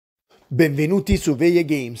Benvenuti su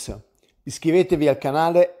veiagames. Iscrivetevi al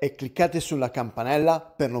canale e cliccate sulla campanella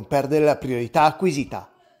per non perdere la priorità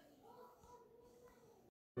acquisita.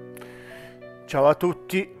 Ciao a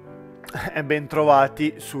tutti e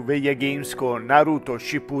bentrovati su veiagames con Naruto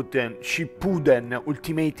Shippuden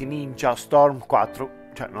Ultimate Ninja Storm 4.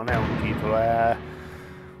 Cioè non è un titolo, è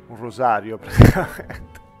un rosario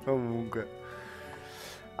praticamente. Comunque.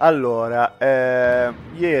 Allora,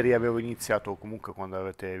 ieri avevo iniziato, comunque quando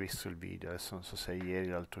avete visto il video, adesso non so se ieri,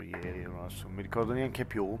 l'altro ieri, non mi ricordo neanche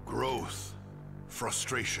più. Growth,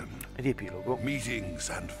 frustration, Riepilogo. meetings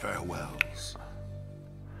and farewells.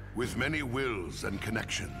 With many wills and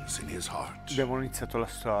connections in his heart, Abbiamo iniziato la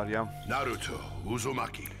storia. Naruto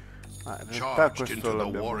Uzumaki In realtà charged questo into the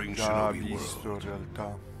l'abbiamo warring già shinobi visto in world.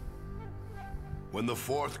 realtà. When the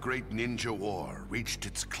fourth great ninja war reached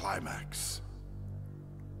its climax,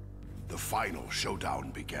 the final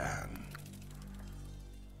showdown began.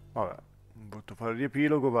 Vabbè, non posso fare il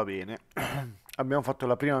riepilogo, va bene. Abbiamo fatto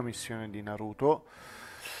la prima missione di Naruto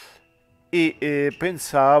e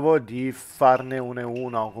pensavo di farne una e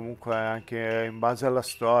una, o comunque anche in base alla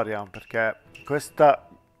storia, perché questa,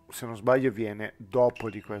 se non sbaglio, viene dopo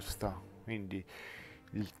di questa. Quindi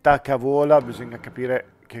il Takavola, bisogna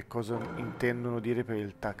capire che cosa intendono dire per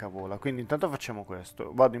il Takavola. Quindi intanto facciamo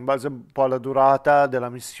questo. Vado in base un po' alla durata della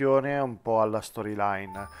missione e un po' alla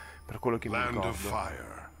storyline, per quello che mi Land of ricordo.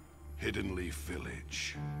 Fire, Hidden Leaf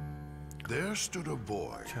Village. There stood a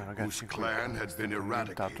boy Cioè, ragazzi, whose clan had been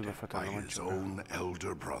inventato da eradicated by fratello his maggiore. own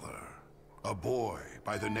elder brother. A boy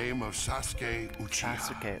by the name of Sasuke Uchiha.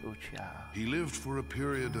 Sasuke Uchiha. He lived for a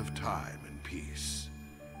period of time in peace.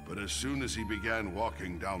 But as soon as he began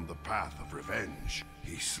walking down the path of revenge,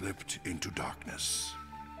 he slipped into darkness.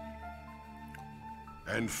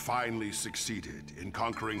 And finally succeeded in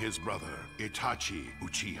conquering his brother, Itachi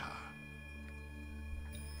Uchiha.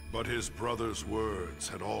 But his brother's words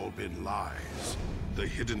had all been lies. The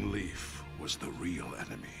hidden leaf was the real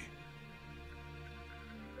enemy.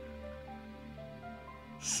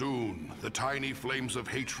 Soon, the tiny flames of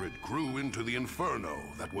hatred grew into the inferno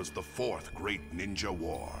that was the fourth great ninja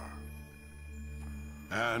war.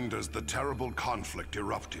 And as the terrible conflict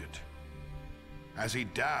erupted, as he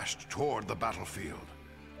dashed toward the battlefield,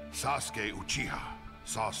 Sasuke Uchiha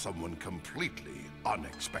saw someone completely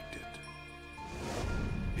unexpected.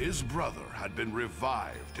 His brother had been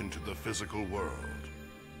revived into the physical world.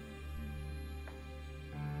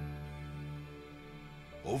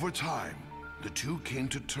 Over time, the two came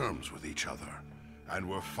to terms with each other and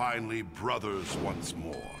were finally brothers once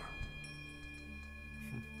more.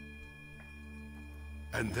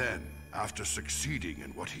 And then, after succeeding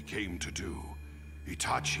in what he came to do,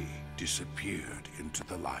 Itachi disappeared into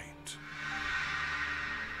the light.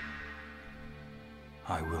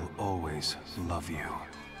 I will always love you.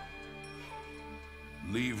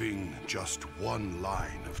 Leaving just one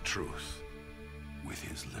line of truth with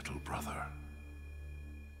his little brother.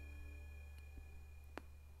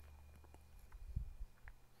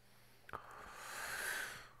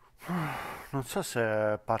 Non so se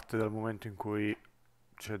è parte del momento in cui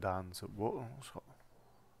c'è Danzo, boh, non lo so.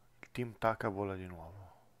 Il team Taka vola di nuovo.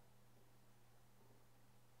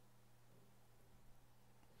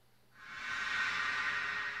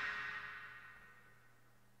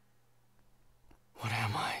 What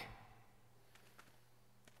am I?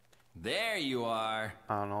 There you are.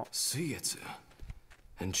 Ah no. Suietsu.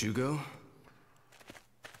 And Jugo?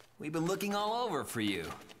 We've been looking all over for you.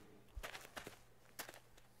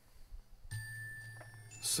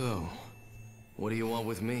 So, what do you want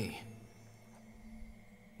with me?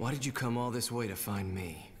 Why did you come all this way to find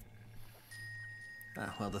me?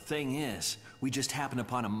 Well, the thing is, we just happened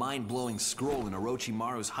upon a mind-blowing scroll in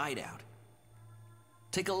Orochimaru's hideout.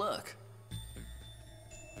 Take a look.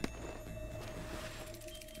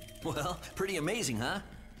 Well, pretty amazing, huh?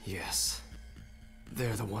 Yes.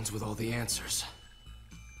 They're the ones with all the answers.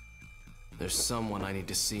 There's someone I need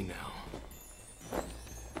to see now.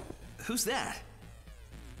 Who's that?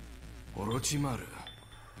 Orochimaru.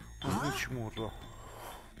 Orochimaru.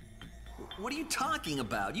 What are you talking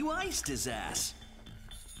about? You iced his ass.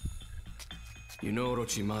 You know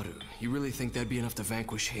Orochimaru. You really think that'd be enough to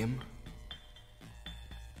vanquish him?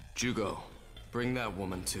 Jugo, bring that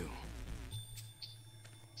woman too.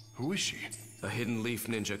 Who is she? A hidden leaf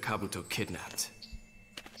ninja Kabuto kidnapped.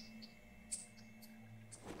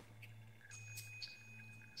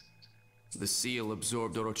 The seal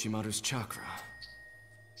absorbed Orochimaru's chakra.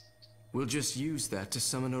 We'll just use that to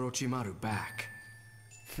summon Orochimaru back.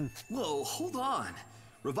 Whoa, hold on.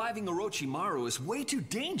 Reviving Orochimaru is way too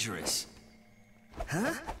dangerous.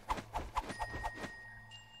 Huh?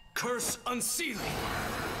 Curse unsealing!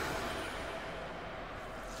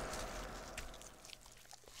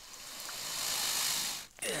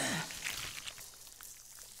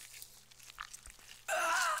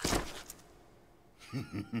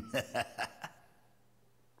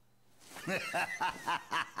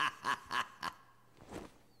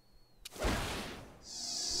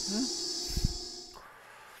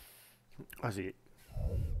 Ah sì,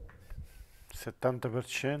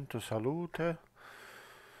 70% salute.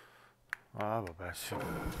 Ah vabbè sì,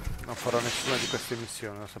 non farò nessuna di queste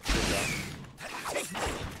missioni, lo sapete già.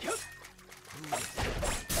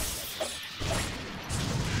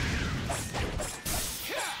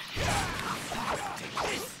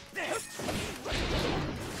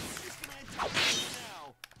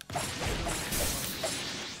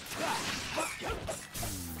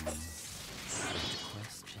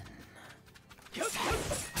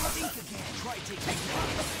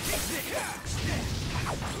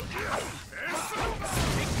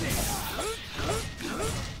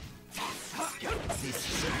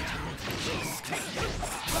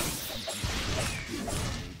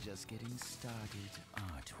 Just getting started,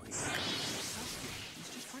 aren't we? Sasuke, he's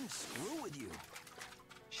just trying to screw with you.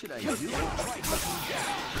 Should I do it? Try taking down.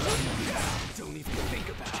 Don't even think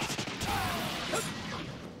about it.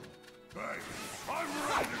 Hey, I'm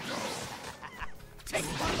ready to go!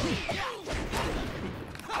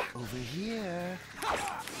 Over here.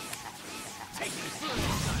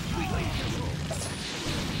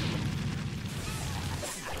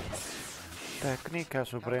 Tecnica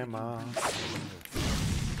suprema.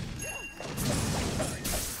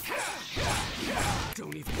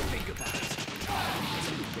 Don't even think about it.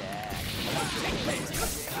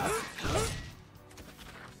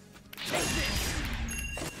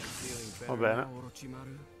 Va bene.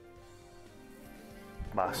 Orochimaru?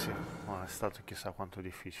 Bah sì, non è stato chissà quanto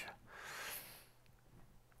difficile.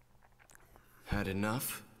 Had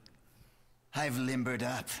enough? I've limbered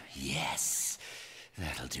up, yes.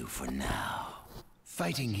 That'll do for now.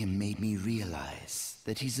 Fighting him made me realize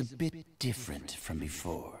that he's a bit different from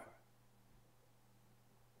before.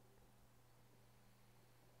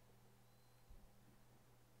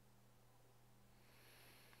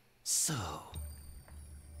 So,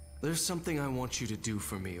 there's something I want you to do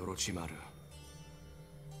for me, Orochimaru.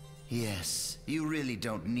 Yes, you really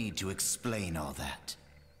don't need to explain all that.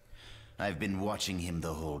 I've been watching him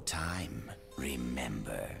the whole time,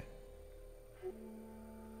 remember?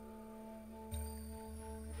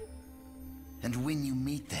 And when you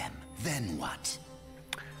meet them, then what?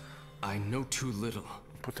 I know too little.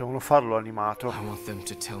 Potevano farlo animato. I want them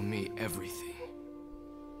to tell me everything.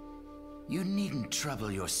 You needn't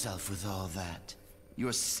trouble yourself with all that.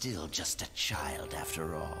 You're still just a child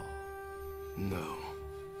after all. No.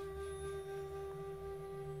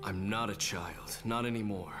 I'm not a child, not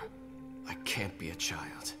anymore. I can't be a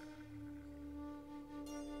child.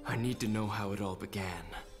 I need to know how it all began.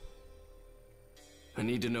 I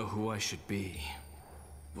need to know who I should be,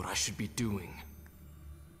 what I should be doing.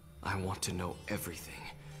 I want to know everything,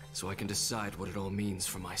 so I can decide what it all means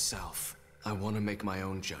for myself. I want to make my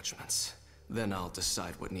own judgments. Then I'll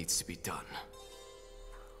decide what needs to be done.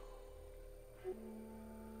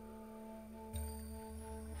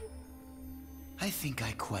 I think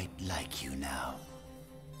I quite like you now.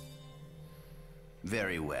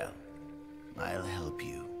 Very well. I'll help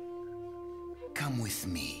you. Come with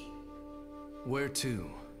me. Where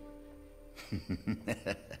to?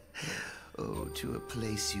 Oh, to a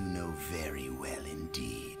place you know very well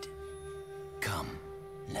indeed. Come,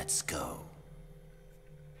 let's go.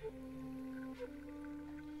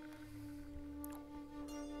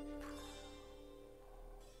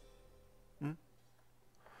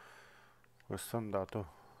 Questo è andato.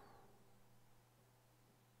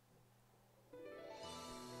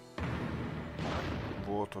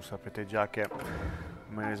 Vuoto, sapete già che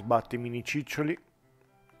me ne sbatti i mini ciccioli.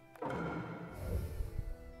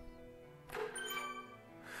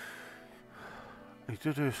 I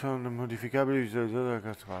titoli sono modificabili visualizzati dalla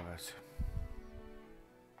carta. Vabbè, sì.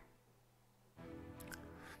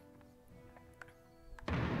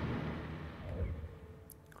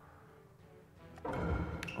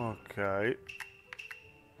 Ok,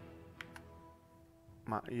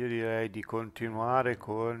 ma io direi di continuare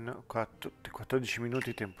con 14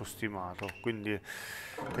 minuti tempo stimato, quindi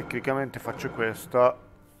tecnicamente faccio questa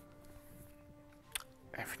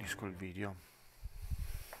e finisco il video.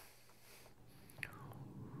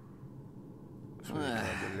 Sono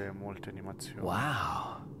delle molte animazioni.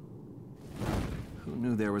 Wow. Who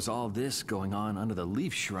knew there was all this going on under the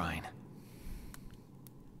Leaf Shrine?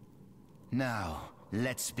 Now,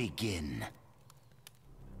 let's begin.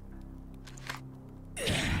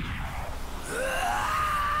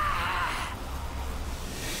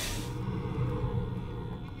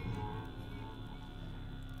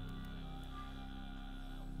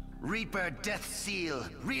 Reaper Death Seal,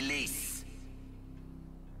 release!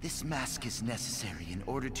 This mask is necessary in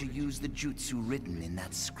order to use the jutsu written in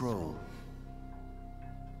that scroll.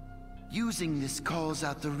 Using this calls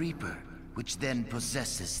out the Reaper, which then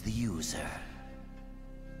possesses the user.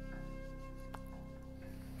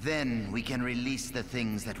 Then we can release the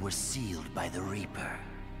things that were sealed by the Reaper.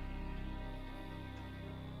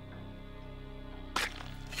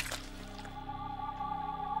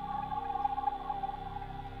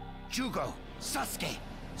 Jugo, Sasuke,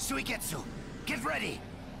 Suigetsu, get ready!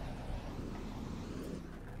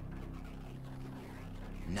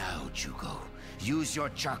 Now, Jugo, use your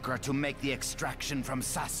chakra to make the extraction from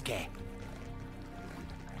Sasuke.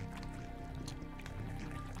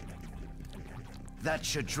 That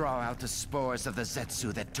should draw out the spores of the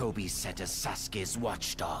Zetsu that Tobi set as Sasuke's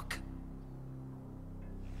watchdog.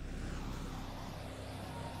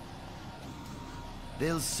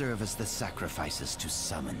 They'll serve as the sacrifices to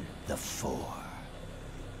summon the Four.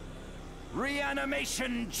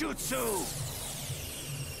 Reanimation Jutsu!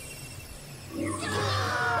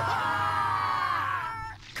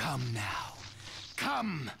 Come now.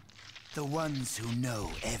 Come! The ones who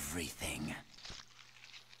know everything.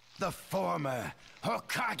 The former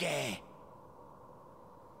Hokage!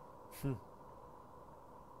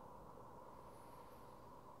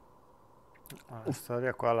 La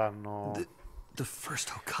storia qua l'hanno The first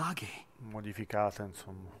Hokage. modificata,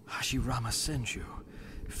 insomma. Hashirama Senju,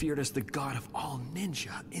 feared as the god of all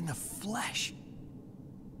ninja in the flesh.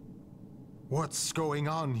 What's going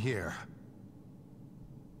on here?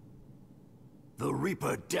 The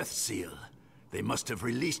Reaper Death Seal. They must have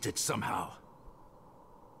released it somehow.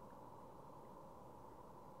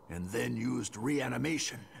 And then used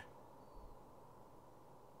reanimation.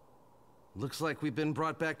 Looks like we've been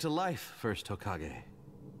brought back to life, first Hokage.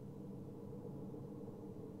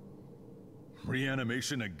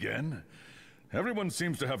 Reanimation again? Everyone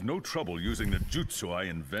seems to have no trouble using the jutsu I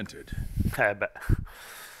invented. Beh.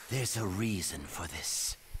 There's a reason for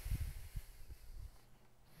this.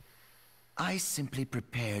 I simply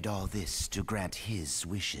prepared all this to grant his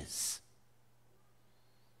wishes.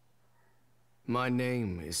 My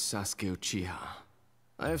name is Sasuke Uchiha.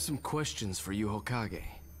 I have some questions for you, Hokage.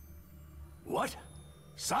 What?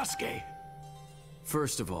 Sasuke?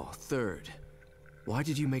 First of all, third, why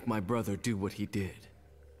did you make my brother do what he did?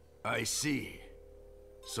 I see.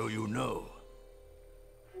 So you know.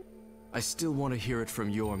 I still want to hear it from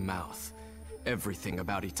your mouth. Everything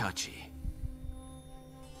about Itachi.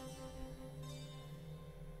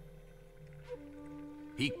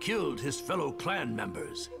 He killed his fellow clan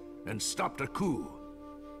members and stopped a coup.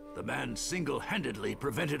 The man single-handedly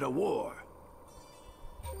prevented a war.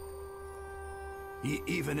 He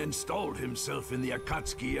even installed himself in the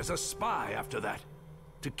Akatsuki as a spy after that,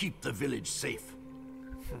 to keep the village safe.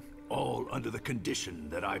 All under the condition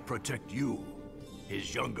that I protect you,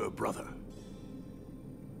 his younger brother.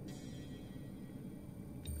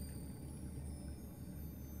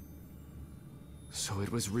 So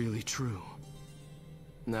it was really true.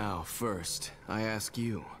 Now, first, I ask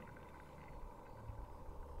you.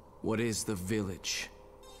 What is the village?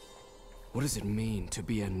 What does it mean to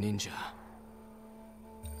be a ninja?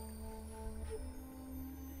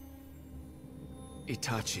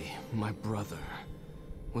 Itachi, my brother,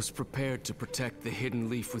 was prepared to protect the hidden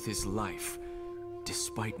leaf with his life,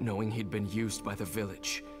 despite knowing he'd been used by the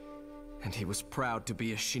village. And he was proud to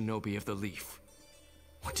be a shinobi of the leaf.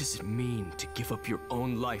 What does it mean to give up your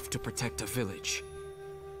own life to protect a village?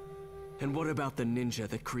 And what about the ninja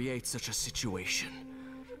that creates such a situation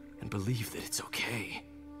and believe that it's okay?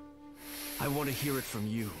 I want to hear it from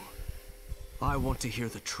you. I want to hear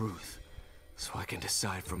the truth so I can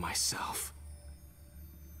decide for myself.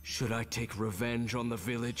 Should I take revenge on the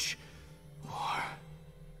village, or...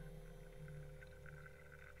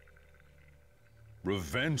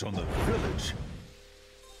 Revenge on the village?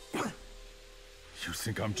 You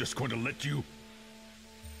think I'm just going to let you?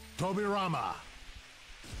 Tobirama!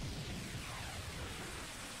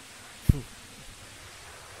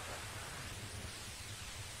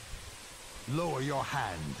 Lower your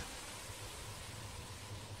hand.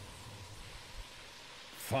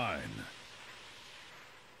 Fine.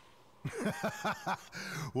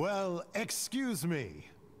 Well, excuse me.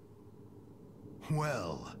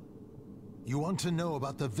 Well, you want to know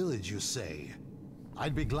about the village, you say?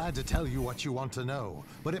 I'd be glad to tell you what you want to know,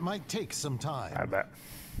 but it might take some time. Bet.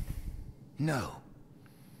 No.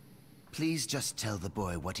 Please just tell the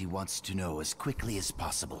boy what he wants to know as quickly as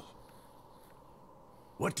possible.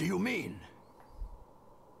 What do you mean?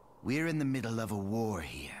 We're in the middle of a war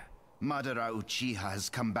here. Madara Uchiha has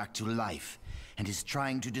come back to life and is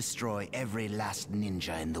trying to destroy every last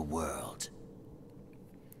ninja in the world.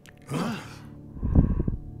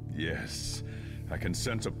 Yes, I can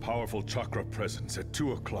sense a powerful chakra presence at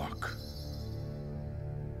 2 o'clock.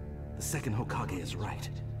 The second Hokage is right.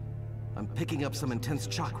 I'm picking up some intense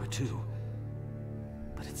chakra too.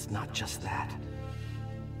 But it's not just that.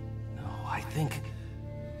 No, I think...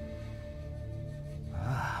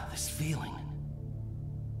 this feeling.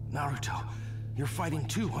 Naruto, you're fighting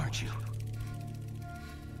too, aren't you?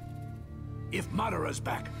 If Madara's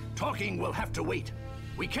back, talking will have to wait.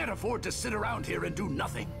 We can't afford to sit around here and do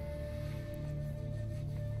nothing.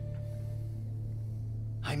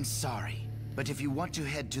 I'm sorry, but if you want to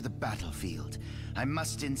head to the battlefield, I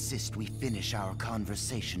must insist we finish our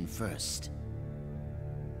conversation first.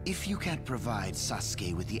 If you can't provide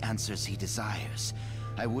Sasuke with the answers he desires,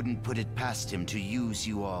 I wouldn't put it past him to use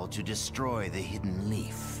you all to destroy the hidden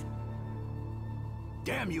leaf.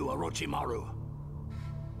 Damn you, Orochimaru!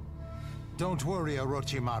 Don't worry,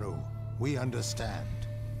 Orochimaru. We understand.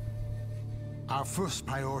 Our first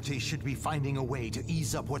priority should be finding a way to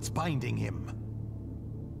ease up what's binding him.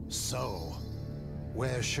 So,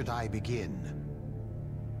 where should I begin?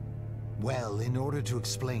 Well, in order to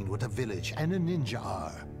explain what a village and a ninja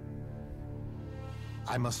are,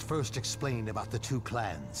 I must first explain about the two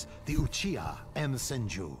clans, the Uchiha and the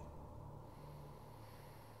Senju.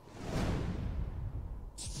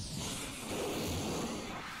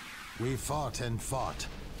 We fought and fought.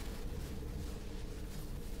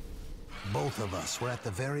 Both of us were at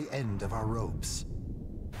the very end of our ropes.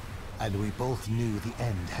 And we both knew the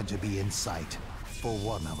end had to be in sight for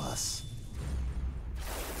one of us.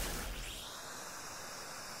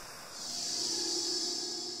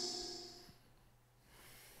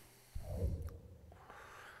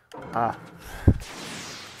 Ah.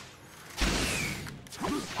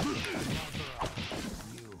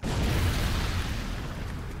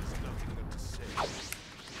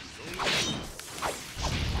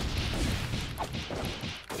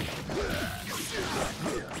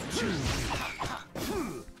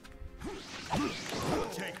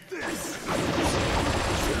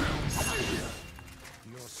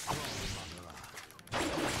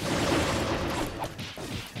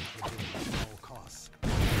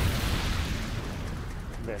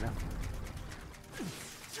 Bene.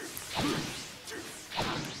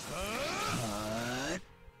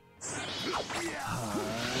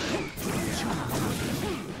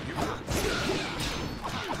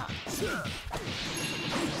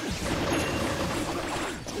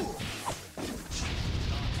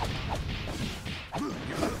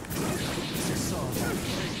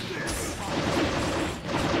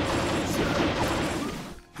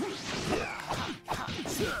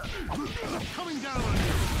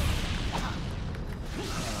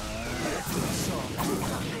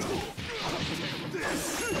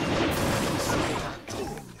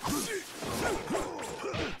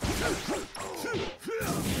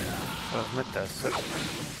 Smettesse.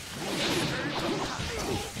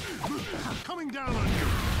 Coming down on you.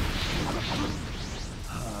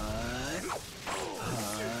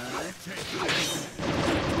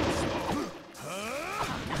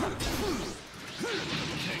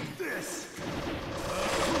 Take this.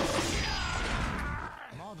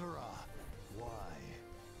 Madara, why?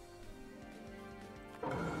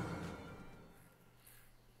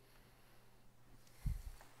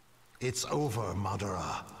 It's over,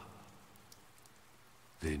 Madara.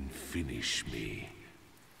 Then finish me.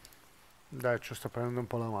 Dai, ci sto prendendo un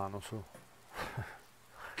po' la mano, su.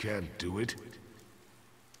 Can't do it?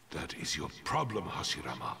 That is your problem,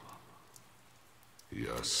 Hashirama.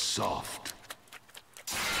 You're soft.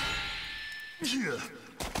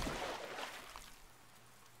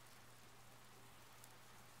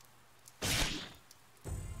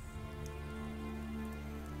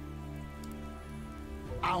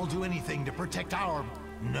 I'll do anything to protect our...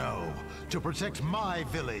 No, to protect my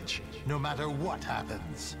village, no matter what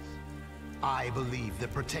happens. I believe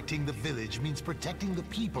that protecting the village means protecting the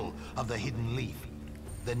people of the Hidden Leaf.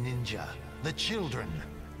 The ninja, the children.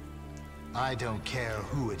 I don't care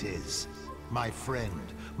who it is. My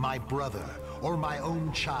friend, my brother, or my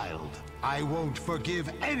own child. I won't forgive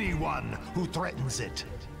anyone who threatens it.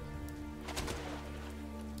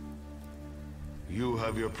 You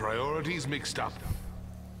have your priorities mixed up.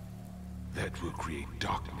 That will create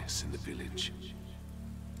darkness in the village.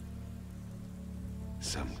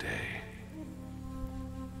 Someday.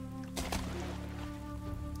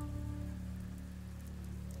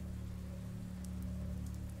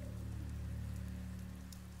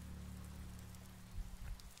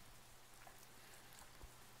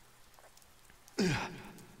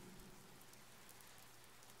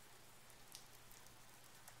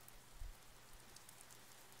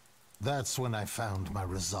 That's when I found my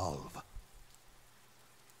resolve.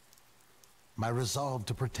 My resolve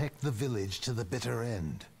to protect the village to the bitter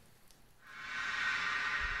end.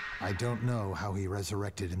 I don't know how he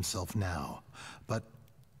resurrected himself now, but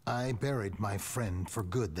I buried my friend for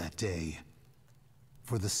good that day,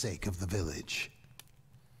 for the sake of the village.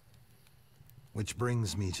 Which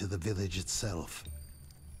brings me to the village itself.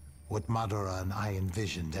 What Madara and I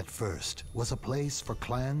envisioned at first was a place for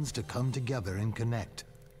clans to come together and connect.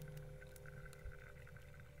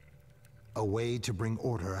 A way to bring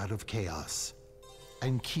order out of chaos,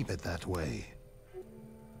 and keep it that way.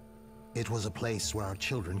 It was a place where our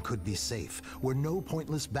children could be safe, where no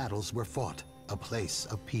pointless battles were fought, a place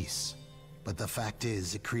of peace. But the fact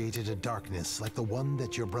is, it created a darkness like the one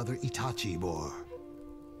that your brother Itachi bore.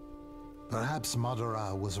 Perhaps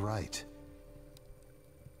Madara was right.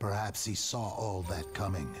 Perhaps he saw all that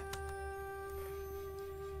coming.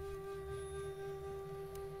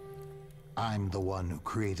 I'm the one who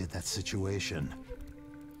created that situation.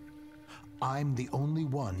 I'm the only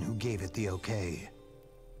one who gave it the okay.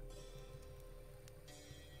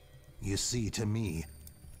 You see, to me,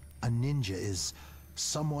 a ninja is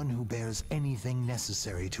someone who bears anything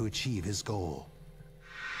necessary to achieve his goal.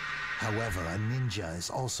 However, a ninja is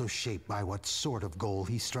also shaped by what sort of goal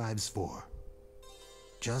he strives for.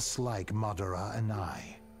 Just like Madara and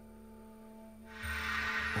I.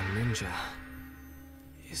 A ninja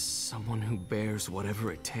is someone who bears whatever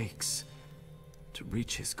it takes to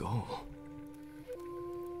reach his goal.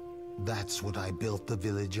 That's what I built the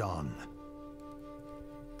village on.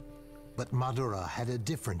 But Madara had a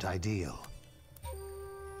different ideal.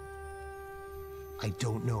 I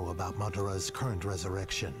don't know about Madara's current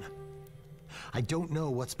resurrection. I don't know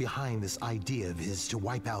what's behind this idea of his to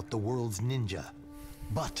wipe out the world's ninja.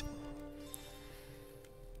 But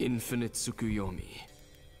infinite Tsukuyomi.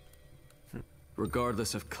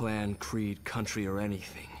 Regardless of clan, creed, country, or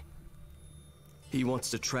anything. He wants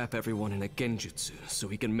to trap everyone in a genjutsu so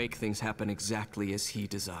he can make things happen exactly as he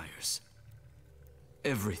desires.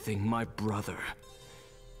 Everything my brother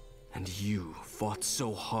and you fought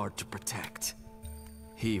so hard to protect.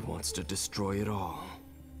 He wants to destroy it all.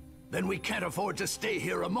 Then we can't afford to stay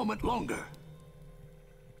here a moment longer.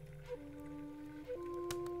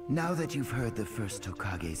 Now that you've heard the first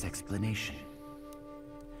Hokage's explanation,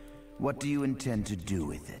 what do you intend to do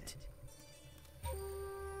with it?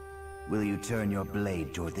 Will you turn your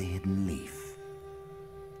blade toward the hidden leaf?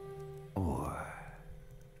 Or...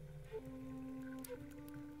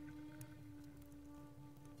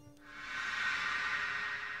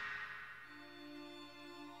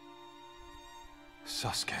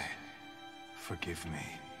 Sasuke, forgive me.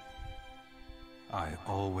 I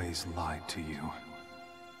always lied to you.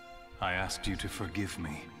 I asked you to forgive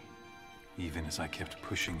me, even as I kept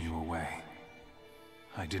pushing you away.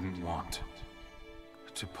 I didn't want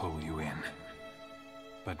to pull you in.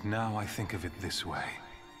 But now I think of it this way.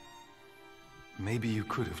 Maybe you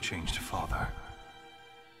could have changed father,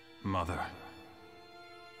 mother,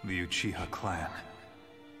 the Uchiha clan,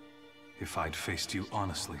 if I'd faced you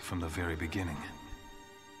honestly from the very beginning.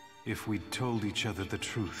 If we'd told each other the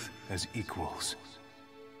truth as equals.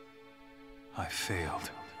 I failed.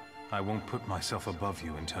 I won't put myself above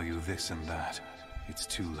you and tell you this and that. It's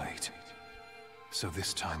too late. So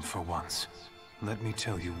this time, for once, let me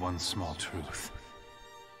tell you one small truth.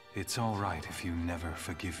 It's all right if you never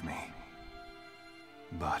forgive me.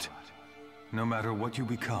 But, no matter what you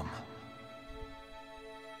become,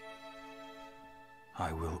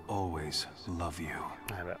 I will always love you.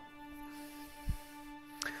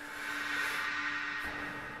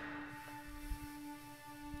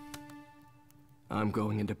 I'm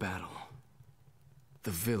going into battle.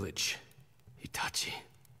 The village, Hitachi.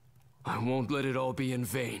 I won't let it all be in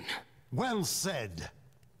vain. Well said.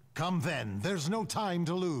 Come then, there's no time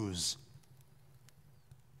to lose.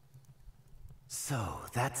 So,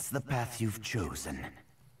 that's the path you've chosen.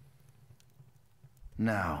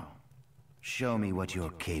 Now, show me what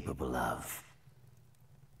you're capable of.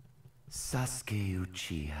 Sasuke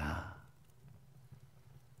Uchiha.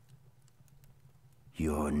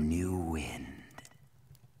 Your new wind.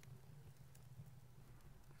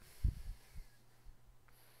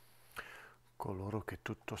 Coloro che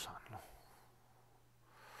tutto sanno.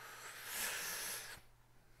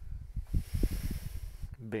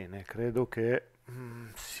 Bene, credo che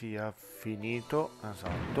sia finito,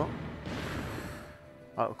 esatto.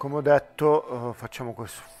 Allora, come ho detto, facevo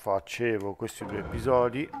questi due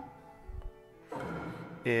episodi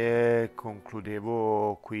e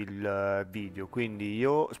concludevo qui il video, quindi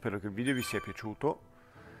io spero che il video vi sia piaciuto.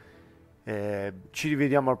 Ci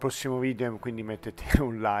rivediamo al prossimo video, quindi mettete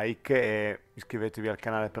un like e iscrivetevi al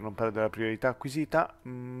canale per non perdere la priorità acquisita.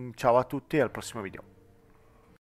 Ciao a tutti e al prossimo video.